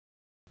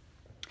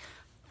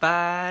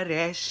Fire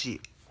that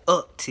shit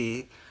up,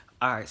 Tig.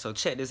 Alright, so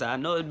check this out. I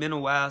know it's been a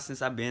while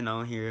since I've been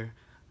on here,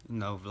 you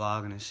know,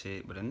 vlogging and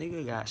shit, but a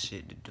nigga got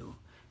shit to do.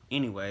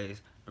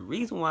 Anyways, the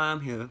reason why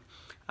I'm here,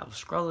 I was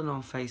scrolling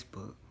on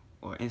Facebook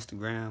or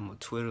Instagram or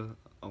Twitter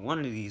or one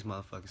of these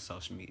motherfucking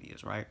social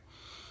medias, right?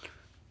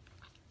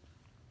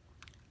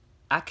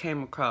 I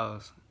came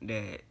across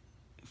that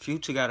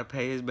Future gotta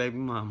pay his baby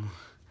mama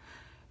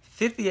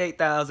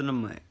 $58,000 a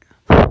month.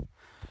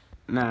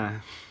 Nah,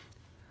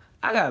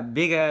 I got a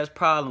big ass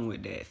problem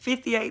with that.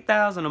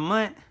 $58,000 a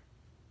month.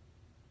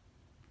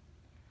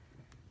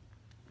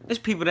 There's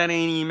people that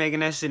ain't even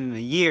making that shit in a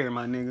year,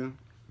 my nigga.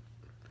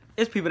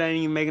 There's people that ain't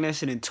even making that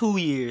shit in 2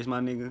 years, my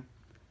nigga.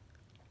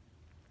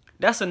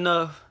 That's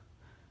enough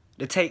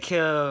to take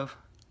care of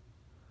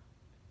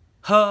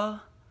her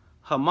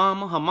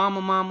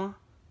mama,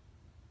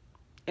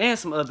 and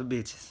some other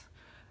bitches.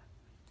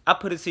 I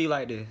put it to you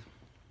like this.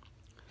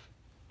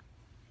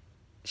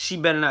 She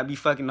better not be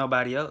fucking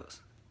nobody else.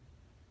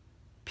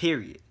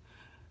 Period.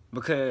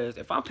 Because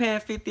if I'm paying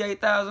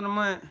 $58,000 a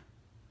month,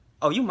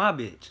 oh, you my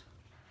bitch.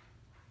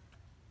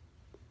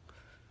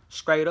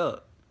 Straight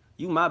up.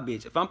 You my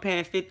bitch. If I'm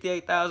paying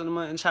 $58,000 a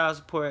month in child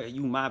support,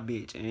 you my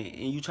bitch. And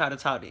you try to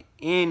talk to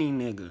any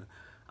nigga,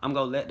 I'm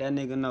gonna let that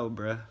nigga know,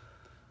 bruh.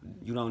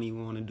 You don't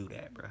even want to do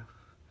that, bruh.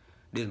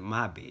 This is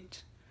my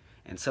bitch.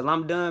 Until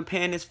I'm done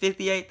paying this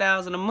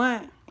 $58,000 a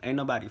month, ain't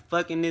nobody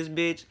fucking this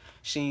bitch.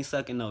 She ain't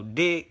sucking no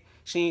dick.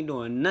 She ain't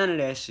doing none of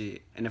that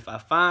shit. And if I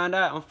find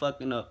out, I'm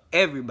fucking up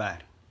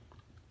everybody.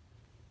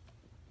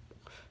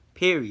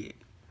 Period.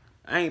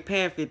 I ain't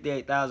paying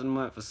 $58,000 a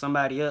month for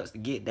somebody else to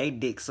get they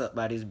dick sucked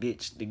by this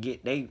bitch, to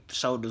get they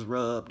shoulders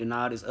rubbed and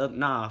all this up.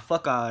 Nah,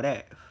 fuck all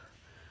that.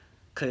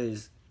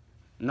 Cause,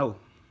 no.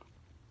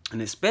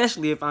 And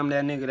especially if I'm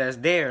that nigga that's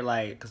there,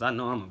 like, cause I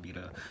know I'm gonna be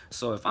there.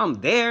 So if I'm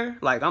there,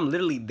 like I'm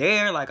literally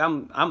there, like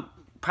I'm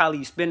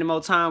probably spending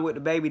more time with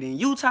the baby than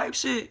you type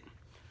shit.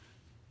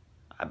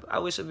 I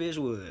wish a bitch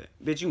would.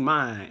 Bitch, you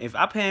mine. If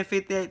I paying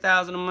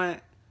 $58,000 a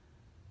month,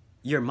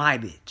 you're my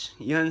bitch.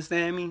 You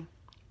understand me?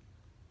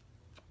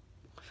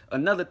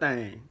 Another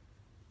thing.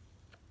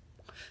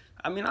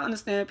 I mean, I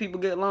understand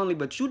people get lonely,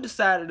 but you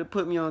decided to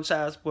put me on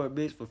child support,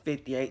 bitch, for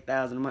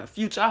 $58,000 a month.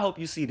 Future, I hope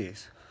you see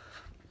this.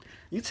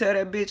 You tell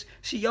that bitch,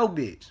 she your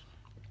bitch.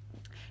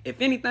 If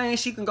anything,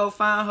 she can go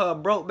find her a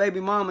broke baby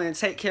mama and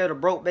take care of the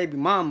broke baby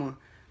mama,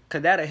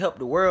 cause that'll help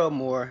the world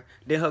more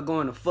than her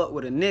going to fuck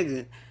with a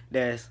nigga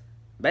that's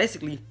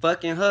basically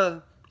fucking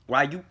her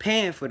while you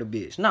paying for the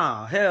bitch.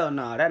 Nah, hell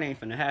nah, that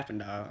ain't finna happen,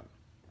 dog.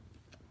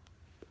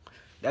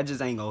 That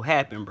just ain't gonna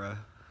happen, bruh.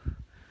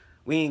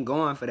 We ain't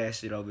going for that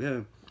shit over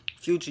here.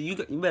 Future, you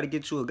better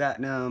get you a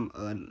goddamn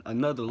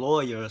another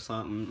lawyer or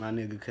something, my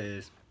nigga,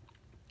 cause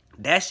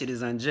that shit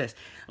is unjust.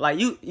 Like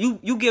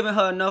you giving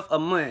her enough a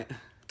month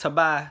to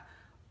buy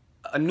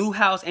a new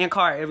house and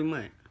car every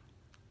month.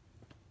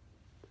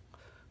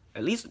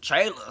 At least a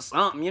trailer or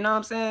something, you know what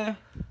I'm saying?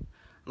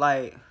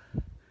 Like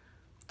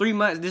 3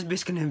 months this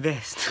bitch can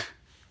invest.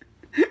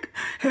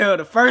 Hell,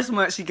 the first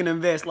month she can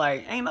invest.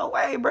 Like, ain't no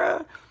way,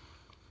 bro.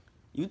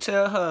 You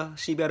tell her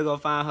she better go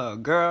find her a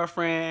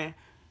girlfriend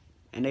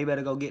and they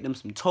better go get them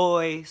some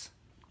toys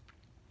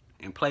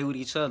and play with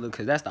each other,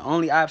 because that's the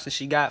only option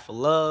she got for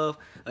love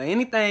or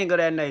anything of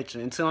that nature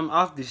until I'm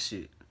off this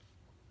shit.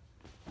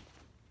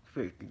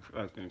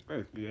 58,000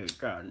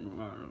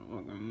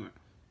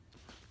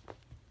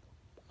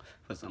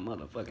 for some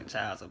motherfucking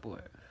child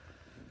support.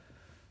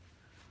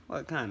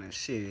 What kind of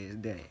shit is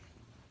that?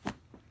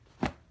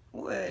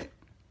 What?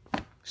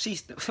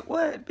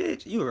 What,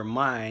 bitch? You are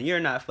mine. You're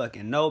not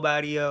fucking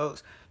nobody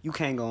else. You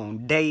can't go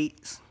on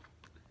dates.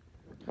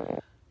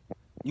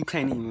 You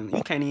can't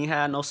even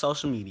have no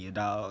social media,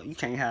 dog. You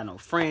can't have no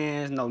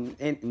friends, no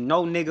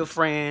nigga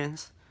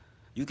friends.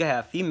 You can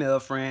have female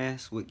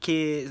friends with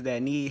kids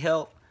that need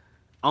help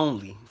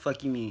only.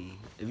 Fuck you mean?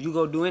 If you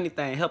go do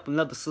anything, help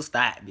another sister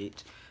out,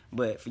 bitch.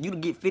 But for you to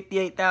get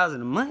 $58,000 a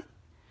month,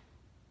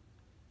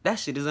 that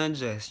shit is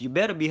unjust. You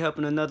better be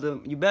helping a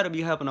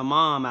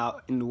mom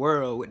out in the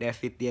world with that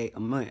 $58 a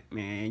month,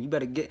 man. You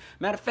better get.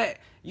 Matter of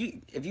fact,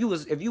 if you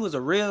was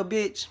a real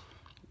bitch,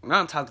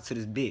 I'm talking to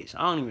this bitch.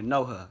 I don't even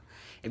know her.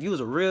 If you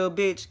was a real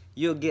bitch,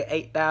 you'll get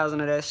 $8,000 of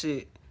that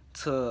shit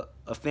to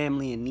a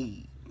family in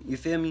need. You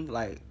feel me?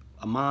 Like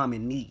a mom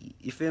in need.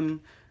 You feel me?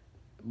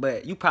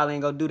 But you probably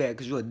ain't gonna do that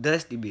because you're a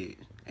dusty bitch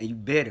and you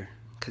bitter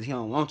because he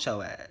don't want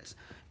your ass.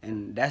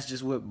 And that's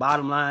just what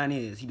bottom line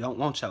is. He don't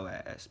want your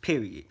ass.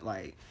 Period.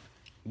 Like,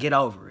 get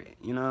over it.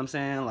 You know what I'm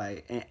saying?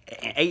 Like, in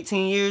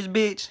 18 years,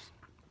 bitch,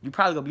 you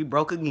probably gonna be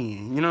broke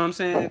again. You know what I'm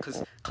saying?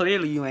 Because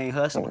clearly you ain't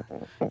hustling.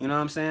 You know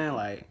what I'm saying?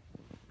 Like,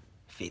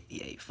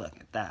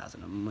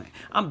 58,000 a month.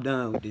 I'm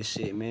done with this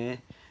shit, man.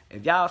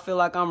 If y'all feel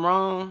like I'm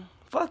wrong,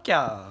 fuck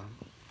y'all.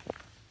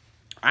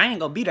 I ain't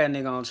gonna be that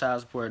nigga on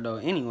child support though.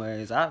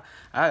 Anyways, I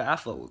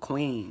fuck with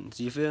queens.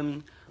 You feel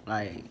me?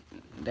 Like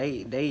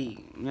they,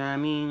 you know what I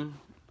mean?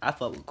 I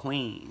fuck with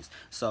queens.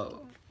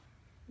 So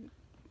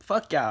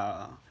fuck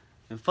y'all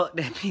and fuck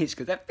that bitch,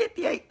 cause that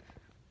 58.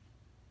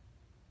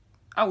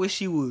 I wish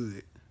she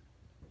would.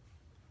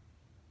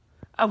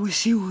 I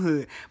wish he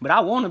would. But I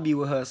want to be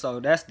with her,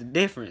 so that's the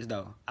difference,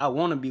 though. I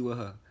want to be with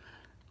her.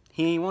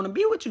 He ain't want to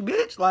be with you,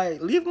 bitch.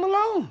 Like, leave him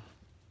alone.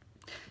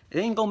 It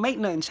ain't gonna make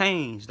nothing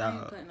change, dog. I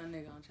ain't putting no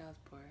nigga on child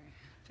support.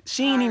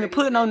 She ain't even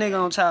put no nigga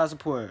on child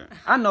support.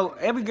 I know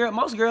every girl,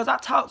 most girls I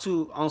talk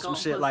to on some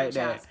shit like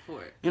that.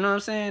 You know what I'm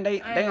saying?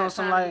 They on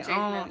some like,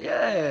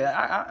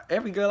 yeah.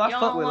 Every girl I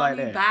fuck with like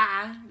that.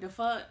 Bye. The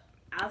fuck?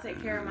 I'll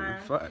take care of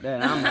mine. Fuck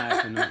that. I'm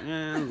not finna.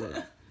 Yeah,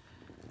 look.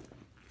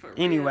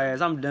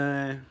 Anyways, I'm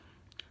done.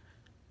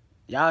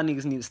 Y'all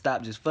niggas need to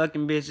stop just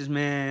fucking bitches,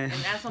 man.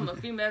 And that's from a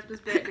female's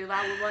perspective.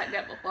 I was like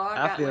that before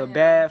I got feel with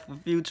bad for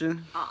Future.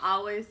 I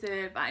always said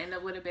if I end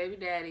up with a baby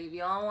daddy, if you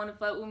don't want to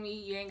fuck with me,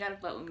 you ain't got to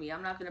fuck with me.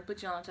 I'm not gonna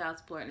put you on child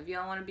support. And if you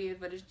don't want to be here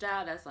for this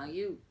child, that's on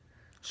you.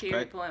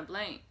 Period, point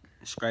blank.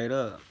 Straight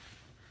up.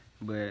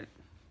 But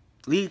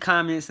leave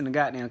comments in the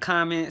goddamn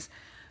comments.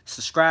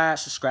 Subscribe.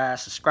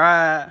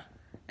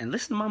 And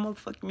listen to my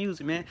motherfucking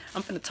music, man.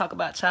 I'm finna talk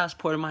about child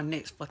support in my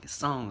next fucking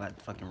song, like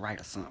fucking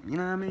write or something. You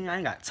know what I mean? I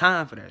ain't got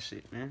time for that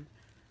shit, man.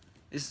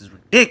 This is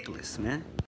ridiculous, man.